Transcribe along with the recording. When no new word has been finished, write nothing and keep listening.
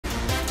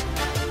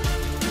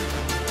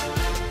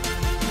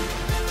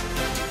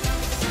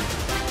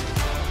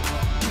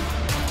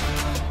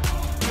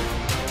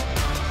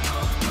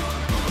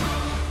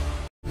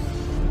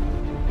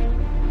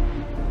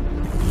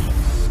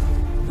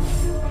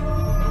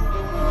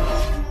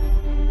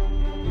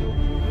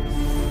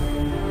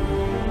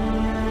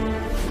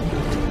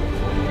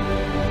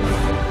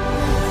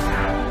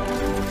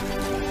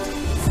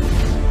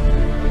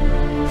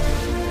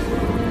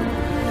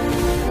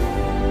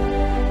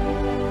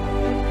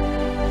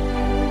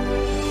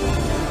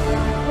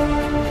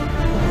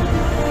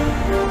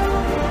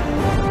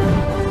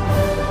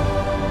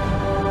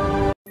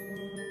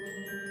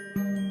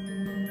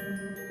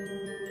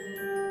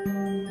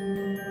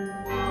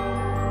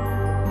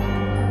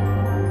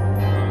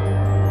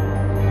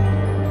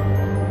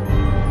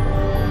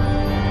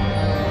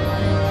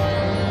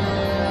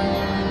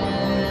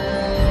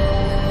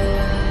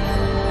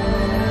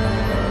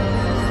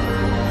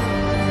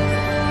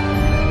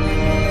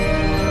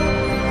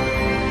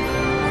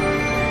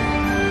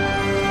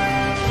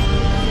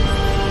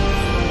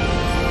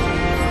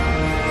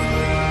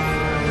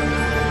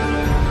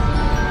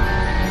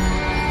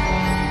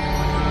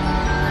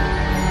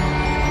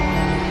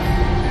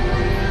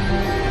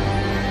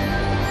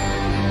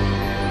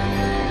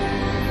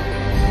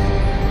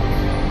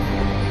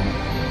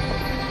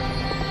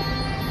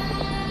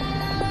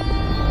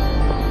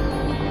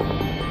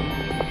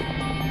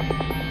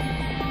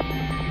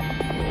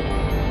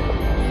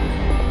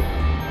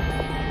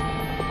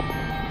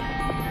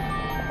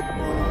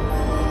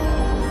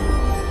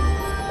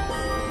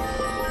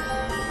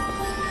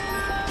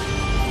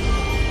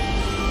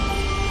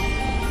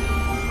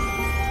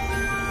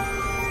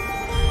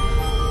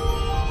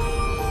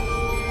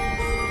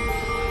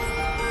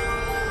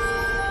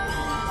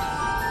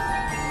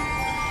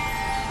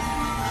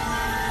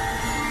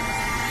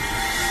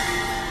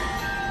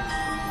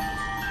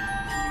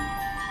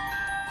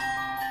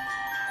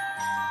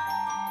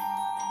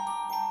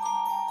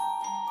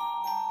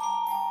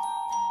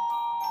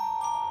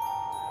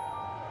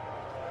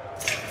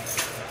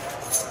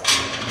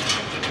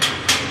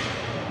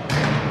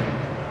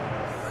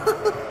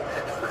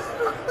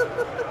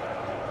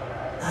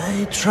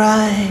I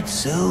tried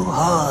so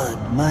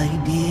hard, my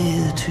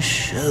dear, to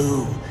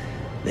show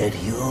that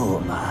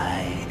you're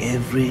my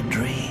every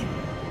dream.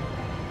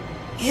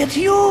 Yet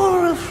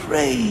you're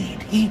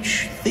afraid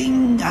each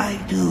thing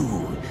I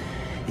do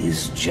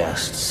is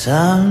just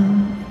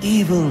some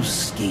evil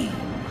scheme.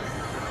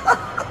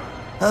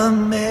 A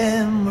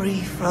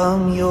memory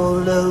from your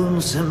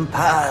lonesome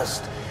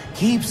past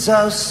keeps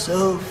us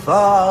so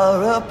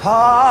far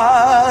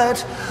apart.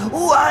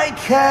 Why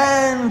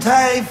can't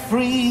I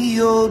free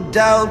your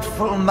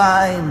doubtful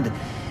mind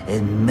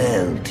and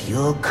melt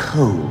your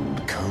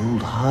cold,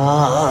 cold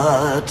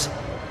heart?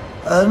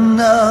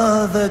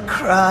 Another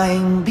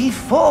crime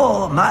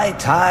before my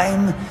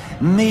time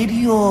made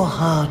your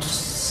heart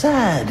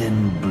sad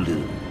and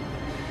blue.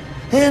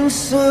 And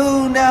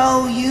so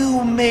now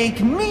you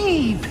make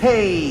me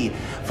pay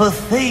for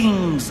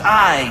things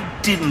I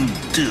didn't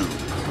do.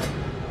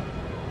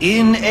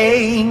 In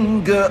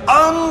anger,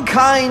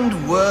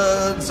 unkind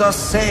words are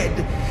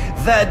said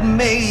that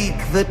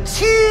make the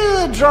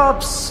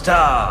teardrops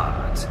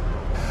start.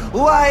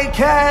 Why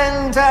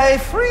can't I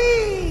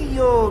free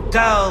your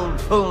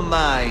doubtful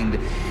mind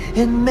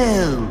and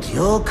melt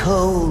your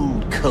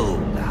cold,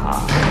 cold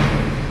heart?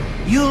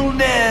 You'll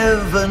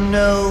never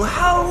know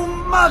how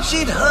much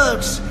it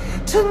hurts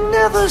to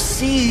never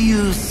see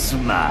you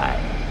smile.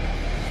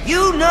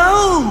 You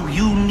know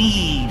you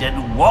need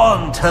and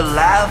want to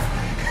laugh,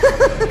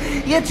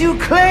 yet you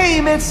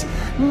claim it's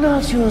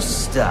not your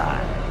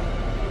style.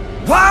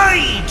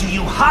 Why do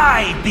you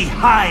hide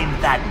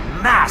behind that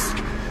mask?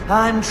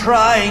 I'm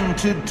trying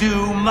to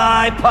do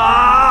my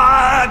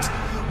part.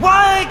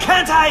 Why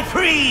can't I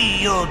free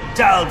your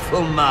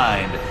doubtful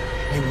mind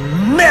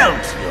and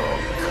melt your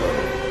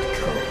cold,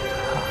 cold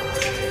heart?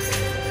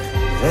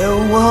 There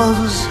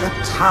was a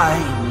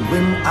time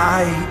when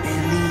I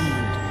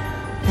believed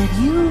that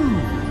you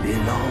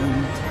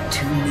belonged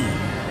to me.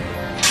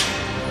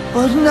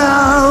 But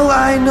now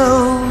I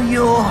know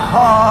your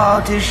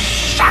heart is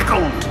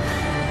shackled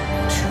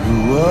to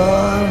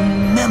a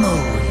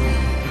memory.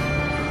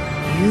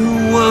 You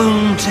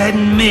won't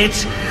admit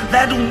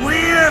that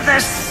we're the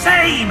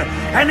same,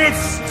 and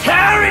it's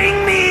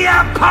tearing me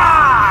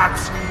apart!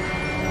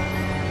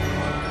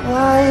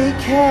 Why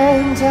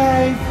can't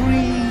I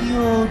free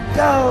your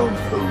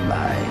doubtful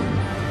mind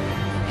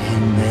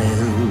and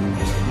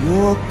melt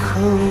your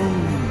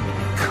cold,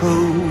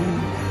 cold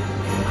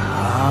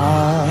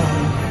heart?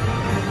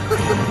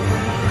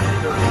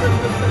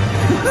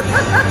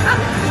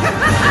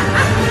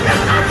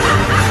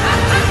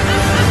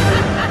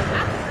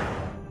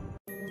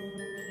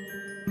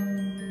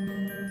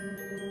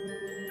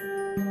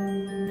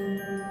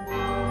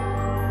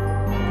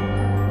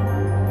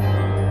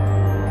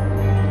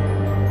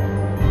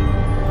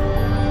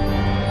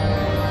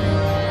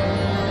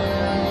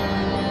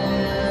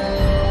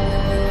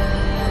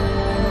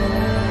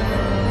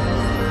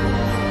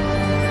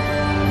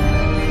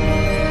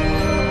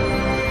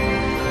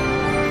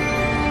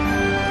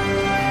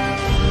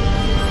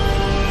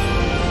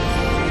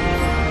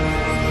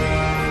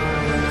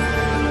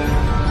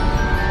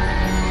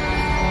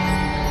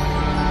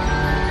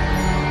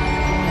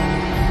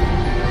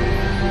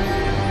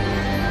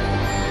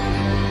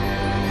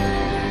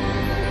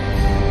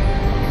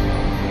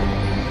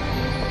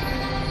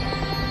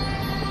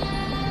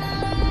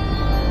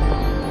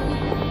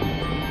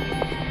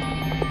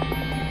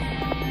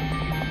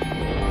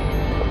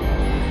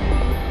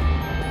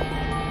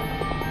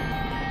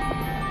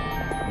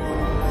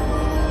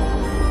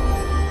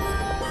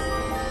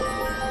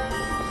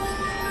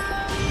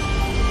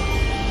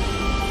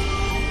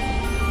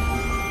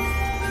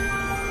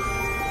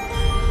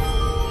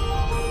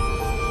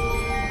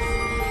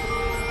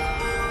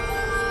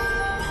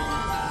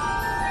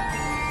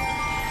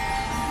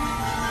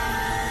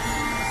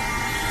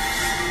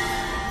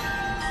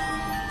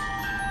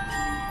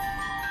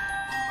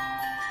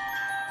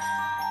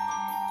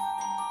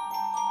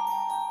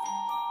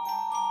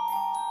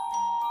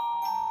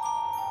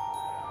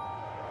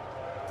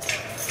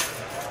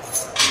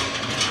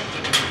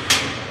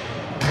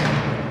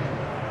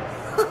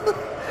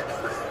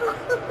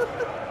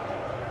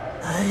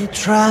 I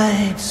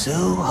tried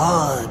so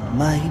hard,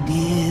 my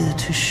dear,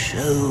 to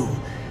show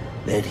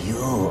that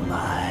you're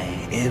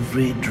my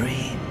every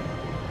dream.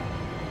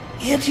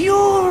 Yet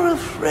you're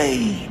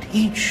afraid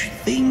each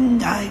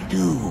thing I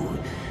do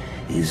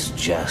is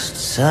just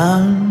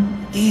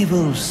some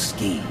evil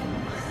scheme.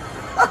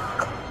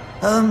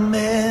 A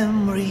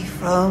memory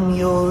from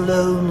your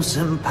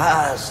lonesome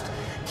past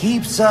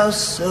keeps us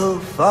so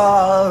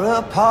far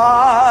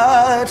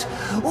apart.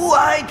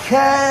 Why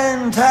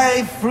can't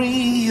I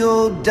free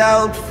your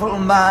doubtful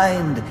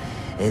mind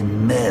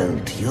and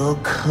melt your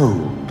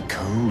cold,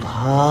 cold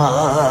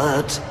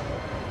heart?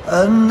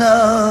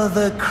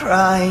 Another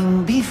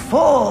crime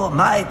before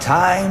my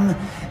time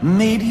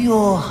made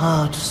your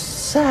heart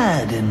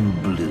sad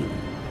and blue.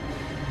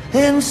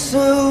 And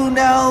so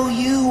now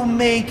you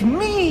make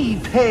me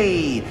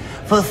pay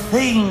for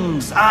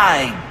things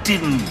I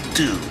didn't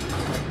do.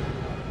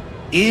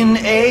 In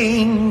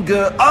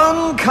anger,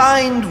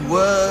 unkind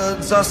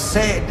words are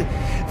said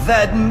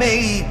that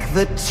make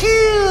the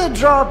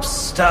teardrops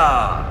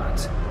start?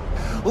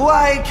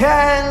 Why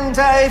can't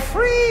I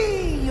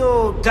free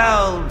your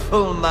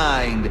doubtful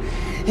mind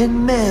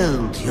and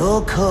melt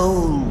your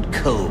cold,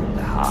 cold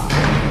heart?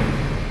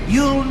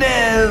 You'll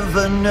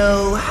never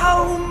know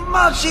how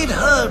much it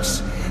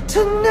hurts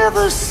to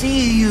never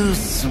see you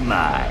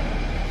smile.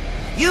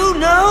 You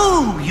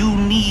know you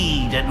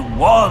need and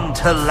want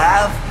to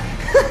laugh,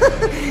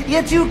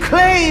 yet you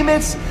claim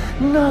it's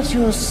not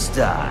your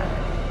style.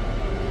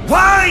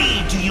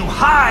 Why do you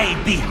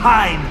hide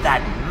behind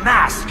that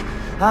mask?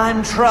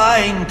 I'm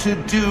trying to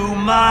do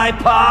my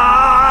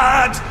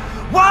part.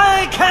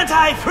 Why can't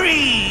I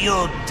free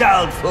your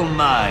doubtful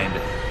mind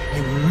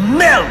and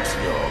melt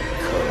your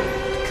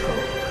cold,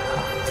 cold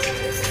heart?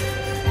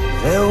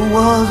 There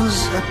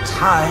was a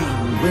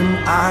time when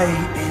I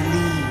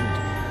believed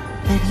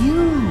that you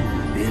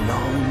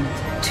belonged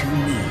to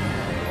me.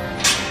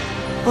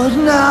 But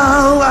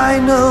now I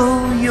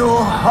know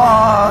your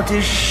heart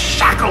is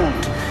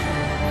shackled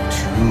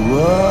to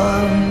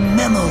a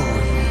memory.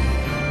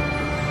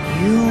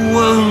 You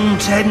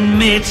won't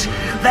admit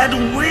that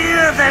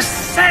we're the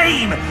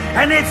same,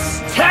 and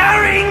it's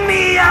tearing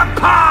me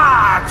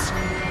apart!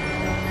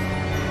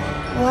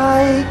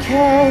 Why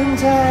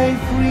can't I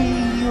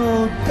free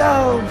your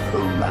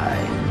doubtful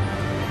mind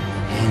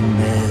and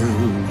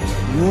melt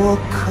your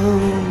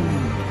cold,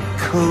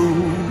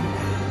 cold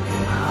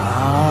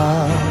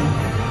heart?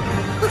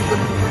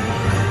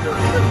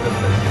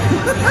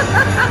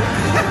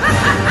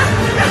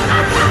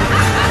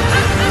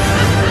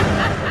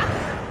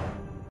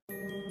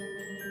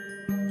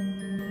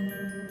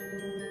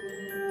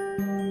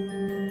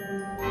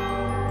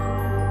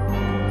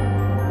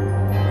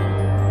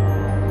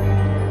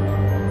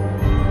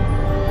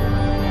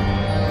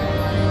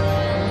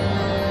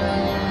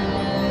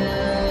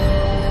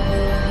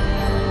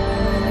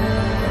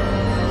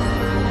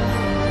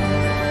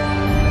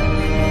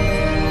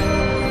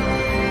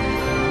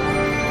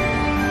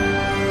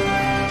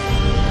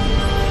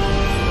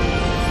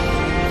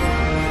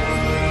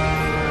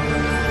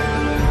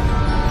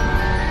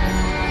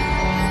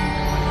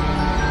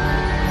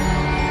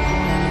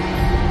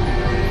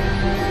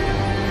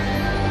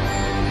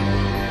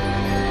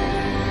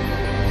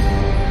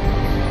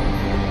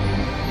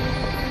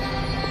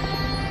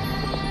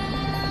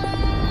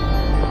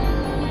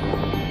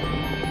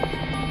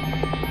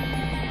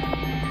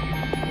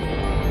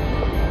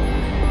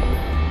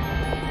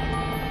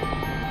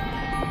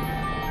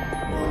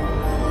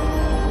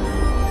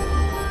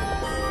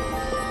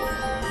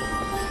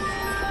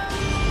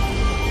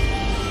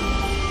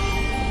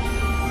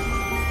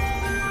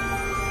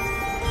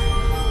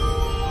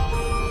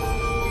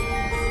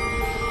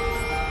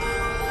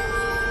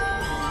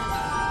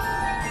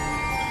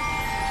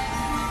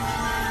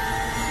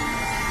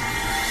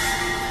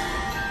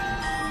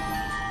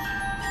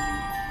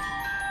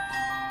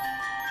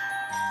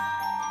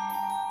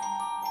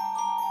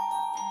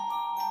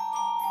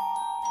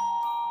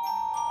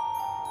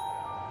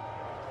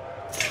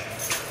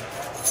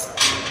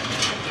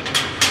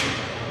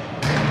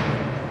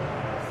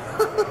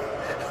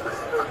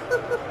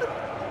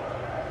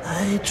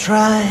 I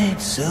tried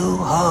so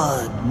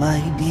hard, my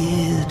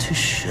dear, to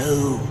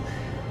show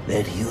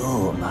that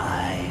you're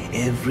my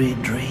every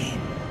dream.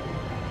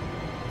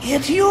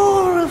 Yet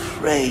you're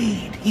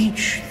afraid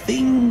each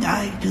thing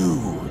I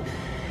do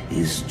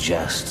is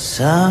just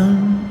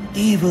some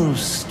evil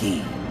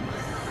scheme.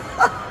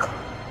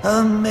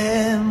 A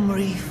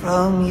memory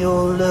from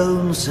your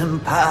lonesome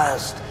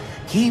past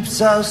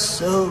keeps us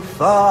so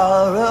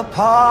far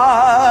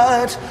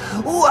apart.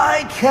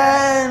 Why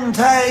can't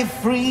I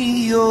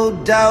free your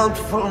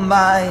doubtful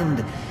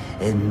mind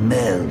and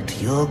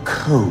melt your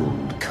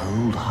cold,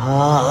 cold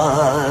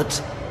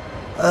heart?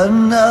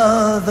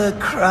 Another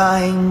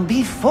crime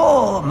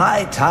before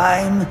my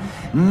time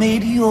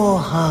made your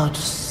heart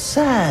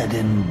sad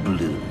and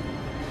blue.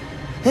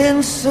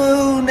 And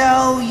so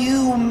now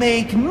you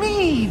make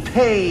me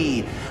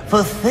pay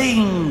for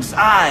things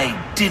I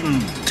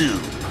didn't do.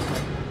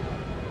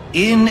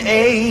 In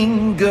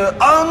anger,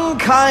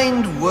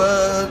 unkind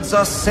words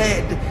are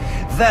said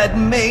that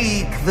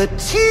make the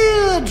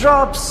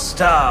teardrops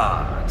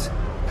start.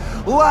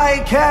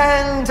 Why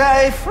can't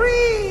I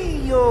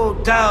free your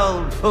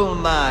doubtful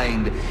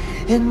mind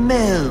and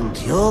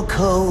melt your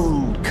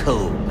cold,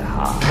 cold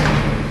heart?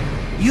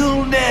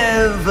 You'll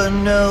never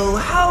know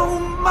how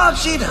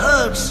much it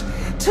hurts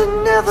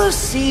to never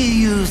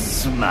see you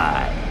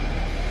smile.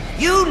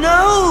 You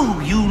know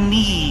you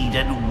need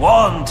and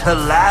want to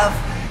laugh,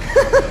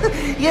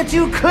 yet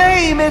you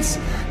claim it's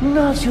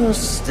not your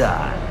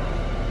style.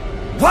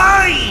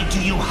 Why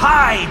do you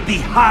hide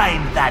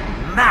behind that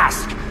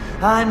mask?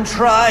 I'm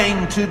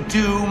trying to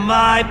do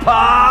my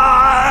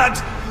part.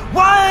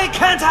 Why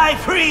can't I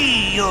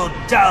free your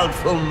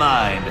doubtful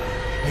mind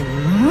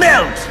and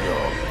melt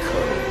your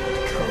cold,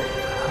 cold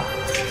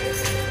heart?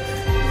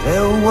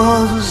 There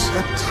was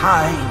a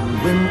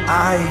time when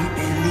I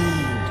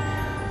believed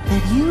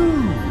that you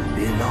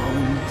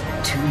belonged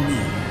to me.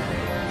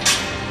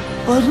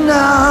 But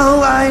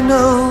now I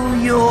know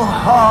your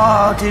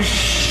heart is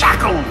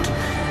shackled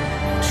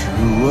to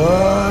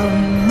a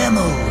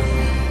memory.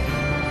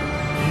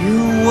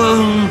 You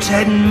won't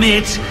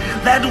admit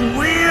that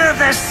we're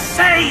the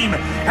same,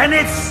 and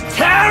it's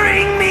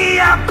tearing me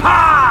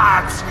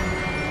apart!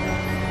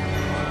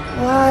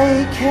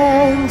 Why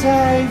can't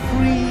I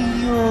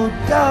free your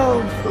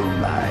doubtful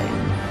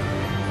mind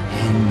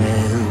and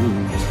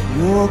melt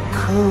your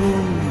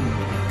cold,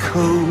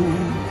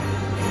 cold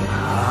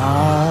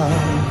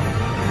heart?